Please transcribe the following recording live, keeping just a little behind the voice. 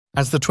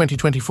As the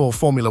 2024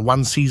 Formula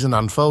One season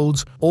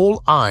unfolds,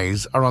 all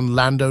eyes are on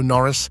Lando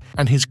Norris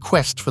and his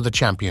quest for the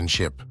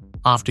championship.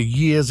 After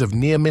years of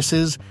near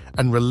misses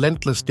and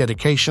relentless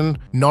dedication,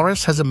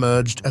 Norris has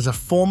emerged as a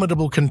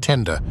formidable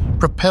contender,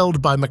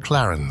 propelled by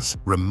McLaren's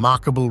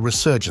remarkable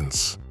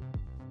resurgence.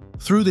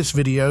 Through this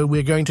video,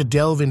 we're going to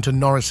delve into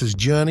Norris's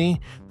journey,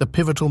 the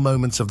pivotal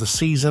moments of the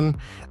season,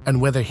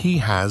 and whether he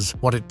has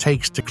what it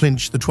takes to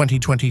clinch the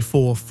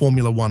 2024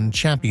 Formula One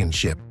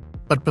championship.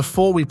 But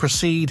before we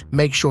proceed,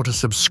 make sure to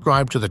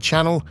subscribe to the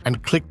channel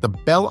and click the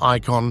bell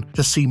icon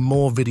to see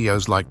more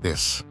videos like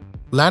this.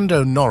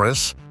 Lando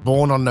Norris,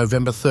 born on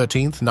November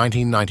 13,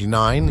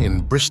 1999 in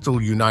Bristol,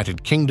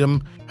 United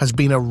Kingdom, has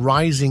been a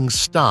rising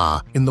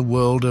star in the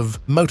world of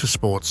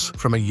motorsports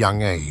from a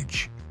young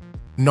age.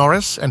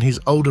 Norris and his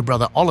older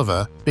brother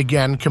Oliver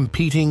began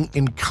competing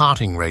in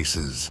karting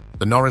races.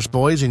 The Norris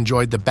boys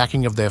enjoyed the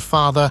backing of their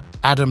father,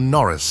 Adam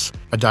Norris,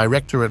 a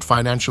director at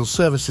financial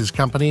services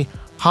company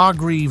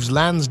Hargreaves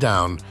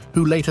Lansdowne,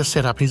 who later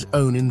set up his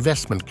own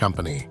investment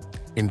company.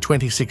 In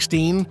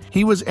 2016,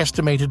 he was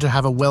estimated to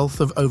have a wealth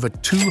of over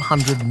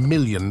 £200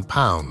 million.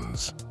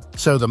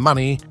 So the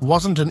money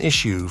wasn't an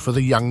issue for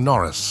the young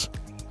Norris.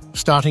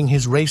 Starting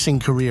his racing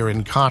career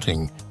in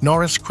karting,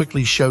 Norris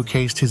quickly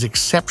showcased his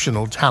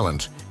exceptional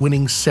talent,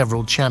 winning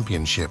several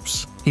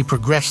championships. He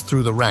progressed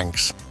through the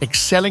ranks,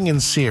 excelling in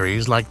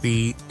series like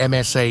the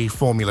MSA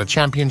Formula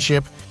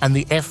Championship and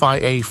the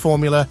FIA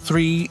Formula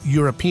 3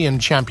 European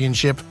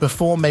Championship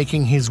before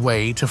making his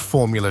way to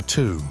Formula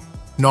 2.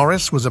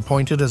 Norris was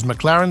appointed as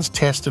McLaren's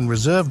test and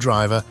reserve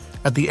driver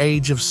at the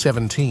age of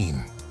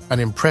 17. An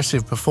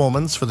impressive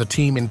performance for the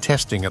team in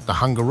testing at the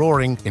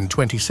Hungaroring in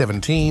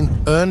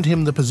 2017 earned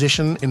him the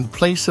position in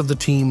place of the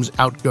team's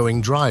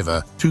outgoing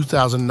driver,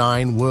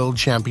 2009 world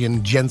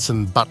champion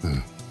Jenson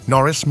Button.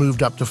 Norris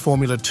moved up to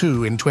Formula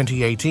 2 in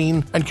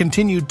 2018 and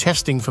continued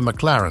testing for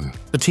McLaren.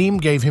 The team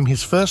gave him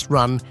his first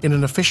run in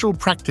an official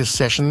practice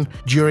session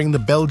during the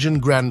Belgian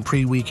Grand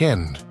Prix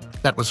weekend.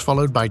 That was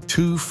followed by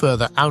 2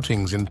 further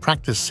outings in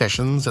practice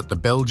sessions at the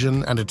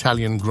Belgian and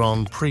Italian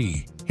Grand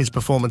Prix. His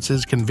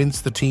performances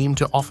convinced the team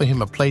to offer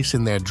him a place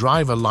in their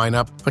driver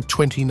lineup for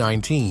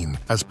 2019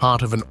 as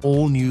part of an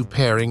all-new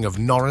pairing of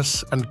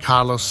Norris and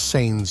Carlos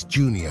Sainz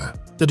Jr.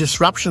 The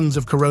disruptions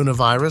of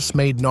coronavirus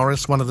made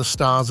Norris one of the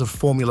stars of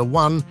Formula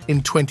One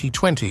in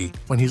 2020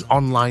 when his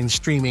online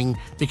streaming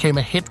became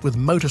a hit with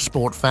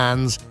motorsport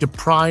fans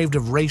deprived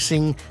of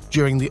racing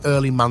during the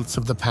early months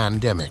of the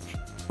pandemic.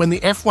 When the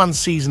F1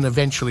 season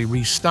eventually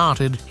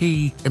restarted,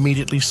 he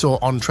immediately saw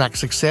on-track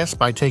success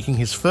by taking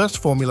his first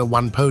Formula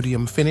One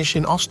podium finish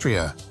in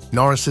Austria.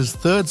 Norris's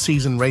third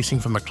season racing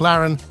for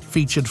McLaren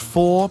featured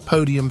 4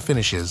 podium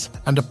finishes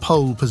and a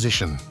pole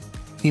position.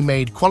 He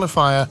made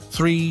qualifier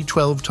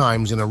 12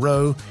 times in a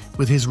row,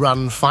 with his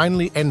run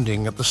finally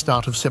ending at the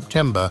start of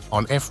September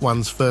on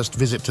F1's first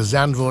visit to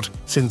Zandvoort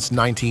since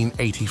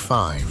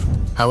 1985.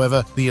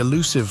 However, the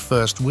elusive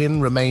first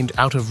win remained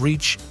out of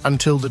reach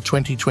until the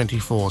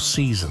 2024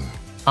 season.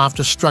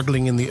 After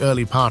struggling in the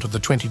early part of the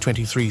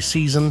 2023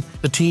 season,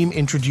 the team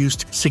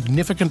introduced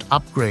significant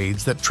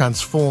upgrades that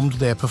transformed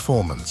their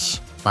performance.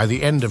 By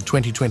the end of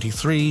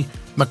 2023,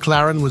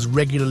 McLaren was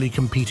regularly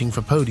competing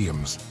for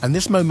podiums, and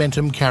this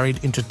momentum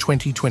carried into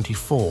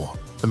 2024.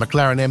 The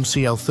McLaren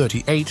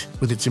MCL38,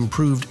 with its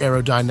improved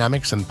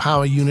aerodynamics and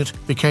power unit,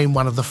 became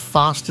one of the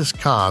fastest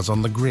cars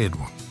on the grid.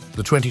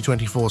 The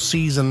 2024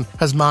 season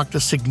has marked a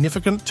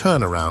significant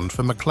turnaround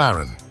for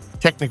McLaren.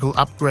 Technical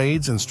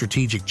upgrades and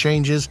strategic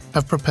changes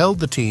have propelled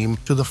the team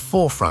to the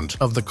forefront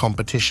of the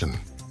competition.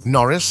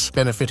 Norris,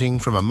 benefiting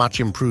from a much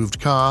improved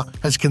car,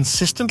 has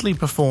consistently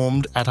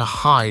performed at a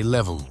high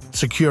level,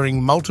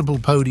 securing multiple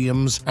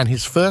podiums and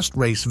his first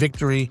race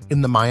victory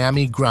in the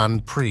Miami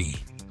Grand Prix.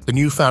 The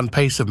newfound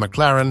pace of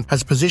McLaren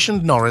has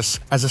positioned Norris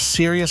as a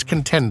serious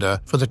contender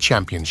for the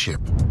championship.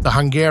 The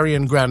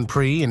Hungarian Grand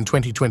Prix in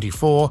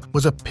 2024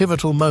 was a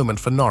pivotal moment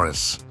for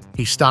Norris.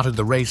 He started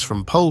the race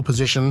from pole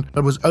position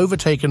but was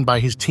overtaken by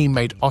his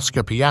teammate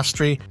Oscar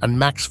Piastri and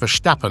Max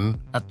Verstappen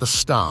at the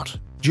start.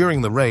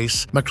 During the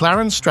race,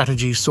 McLaren's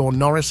strategy saw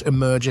Norris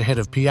emerge ahead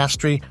of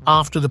Piastri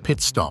after the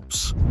pit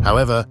stops.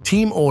 However,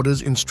 team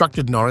orders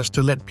instructed Norris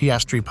to let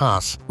Piastri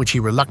pass, which he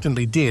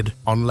reluctantly did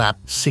on lap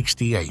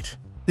 68.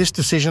 This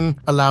decision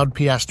allowed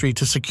Piastri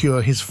to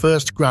secure his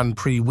first Grand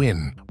Prix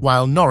win,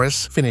 while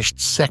Norris finished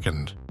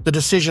second. The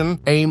decision,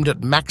 aimed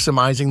at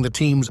maximizing the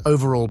team's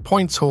overall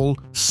points haul,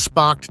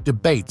 sparked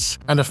debates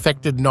and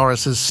affected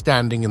Norris's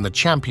standing in the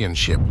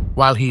championship.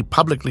 While he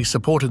publicly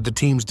supported the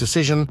team's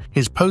decision,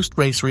 his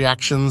post-race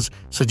reactions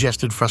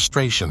suggested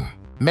frustration.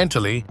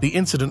 Mentally, the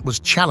incident was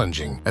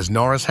challenging, as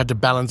Norris had to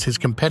balance his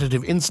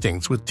competitive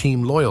instincts with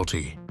team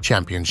loyalty.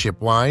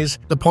 Championship-wise,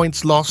 the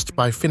points lost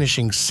by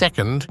finishing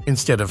second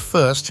instead of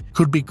first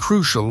could be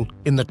crucial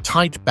in the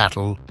tight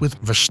battle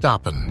with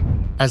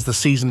Verstappen. As the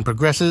season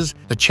progresses,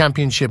 the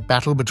championship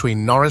battle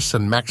between Norris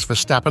and Max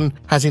Verstappen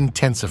has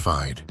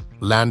intensified.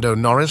 Lando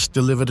Norris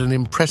delivered an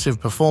impressive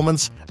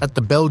performance at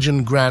the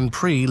Belgian Grand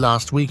Prix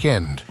last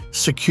weekend,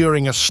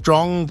 securing a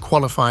strong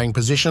qualifying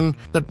position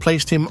that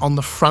placed him on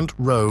the front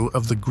row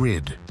of the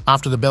grid.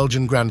 After the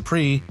Belgian Grand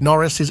Prix,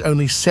 Norris is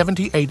only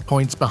 78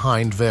 points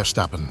behind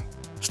Verstappen.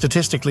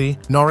 Statistically,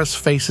 Norris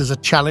faces a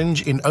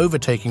challenge in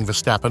overtaking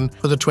Verstappen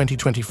for the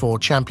 2024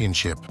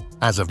 championship.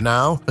 As of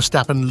now,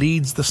 Verstappen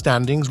leads the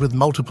standings with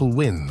multiple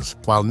wins,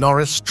 while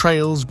Norris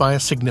trails by a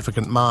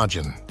significant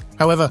margin.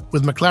 However,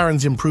 with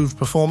McLaren's improved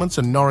performance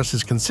and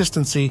Norris's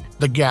consistency,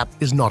 the gap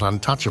is not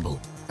untouchable.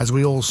 As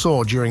we all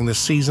saw during this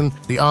season,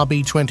 the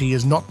RB20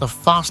 is not the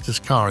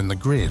fastest car in the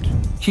grid.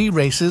 Key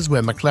races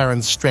where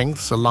McLaren's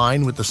strengths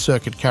align with the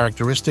circuit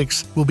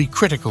characteristics will be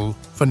critical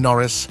for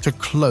Norris to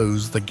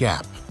close the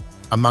gap.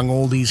 Among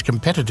all these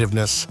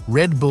competitiveness,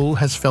 Red Bull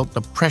has felt the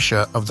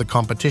pressure of the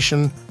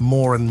competition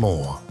more and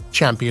more.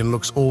 Champion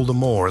looks all the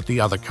more at the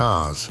other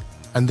cars.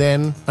 And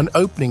then, an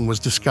opening was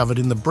discovered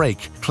in the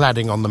brake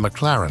cladding on the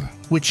McLaren,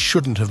 which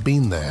shouldn't have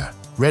been there.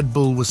 Red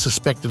Bull was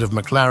suspected of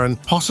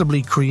McLaren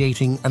possibly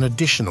creating an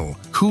additional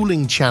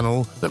cooling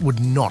channel that would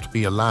not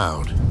be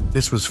allowed.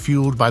 This was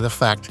fueled by the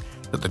fact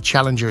that the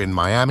challenger in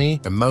Miami,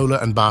 Imola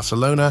and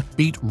Barcelona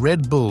beat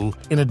Red Bull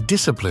in a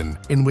discipline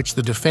in which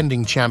the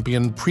defending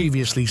champion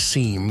previously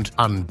seemed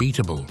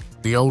unbeatable.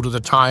 The older the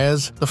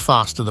tires, the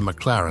faster the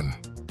McLaren.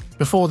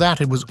 Before that,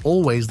 it was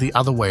always the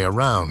other way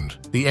around.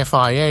 The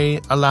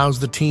FIA allows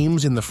the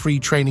teams in the free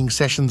training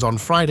sessions on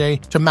Friday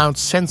to mount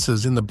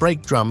sensors in the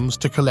brake drums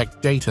to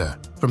collect data.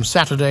 From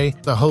Saturday,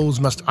 the holes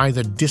must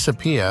either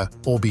disappear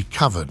or be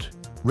covered.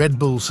 Red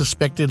Bull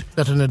suspected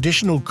that an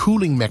additional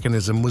cooling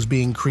mechanism was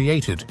being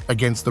created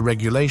against the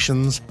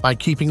regulations by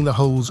keeping the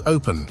holes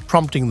open,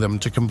 prompting them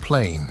to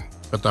complain.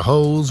 But the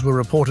holes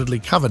were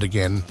reportedly covered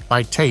again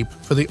by tape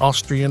for the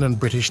Austrian and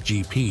British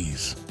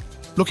GPs.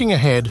 Looking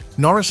ahead,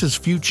 Norris's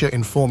future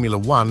in Formula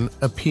One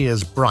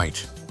appears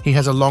bright. He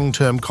has a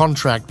long-term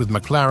contract with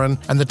McLaren,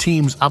 and the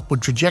team's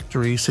upward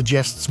trajectory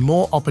suggests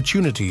more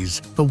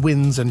opportunities for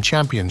wins and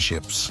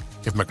championships.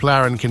 If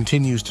McLaren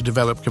continues to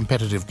develop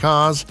competitive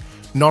cars,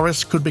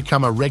 Norris could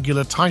become a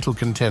regular title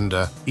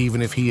contender,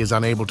 even if he is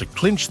unable to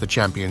clinch the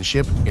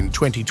championship in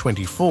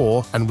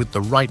 2024, and with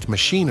the right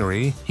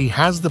machinery, he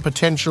has the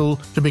potential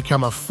to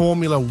become a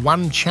Formula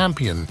One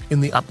champion in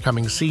the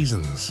upcoming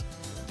seasons.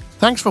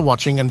 Thanks for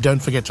watching, and don't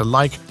forget to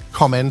like,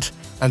 comment,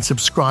 and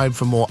subscribe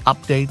for more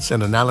updates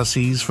and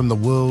analyses from the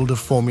world of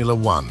Formula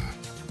One.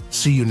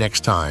 See you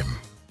next time.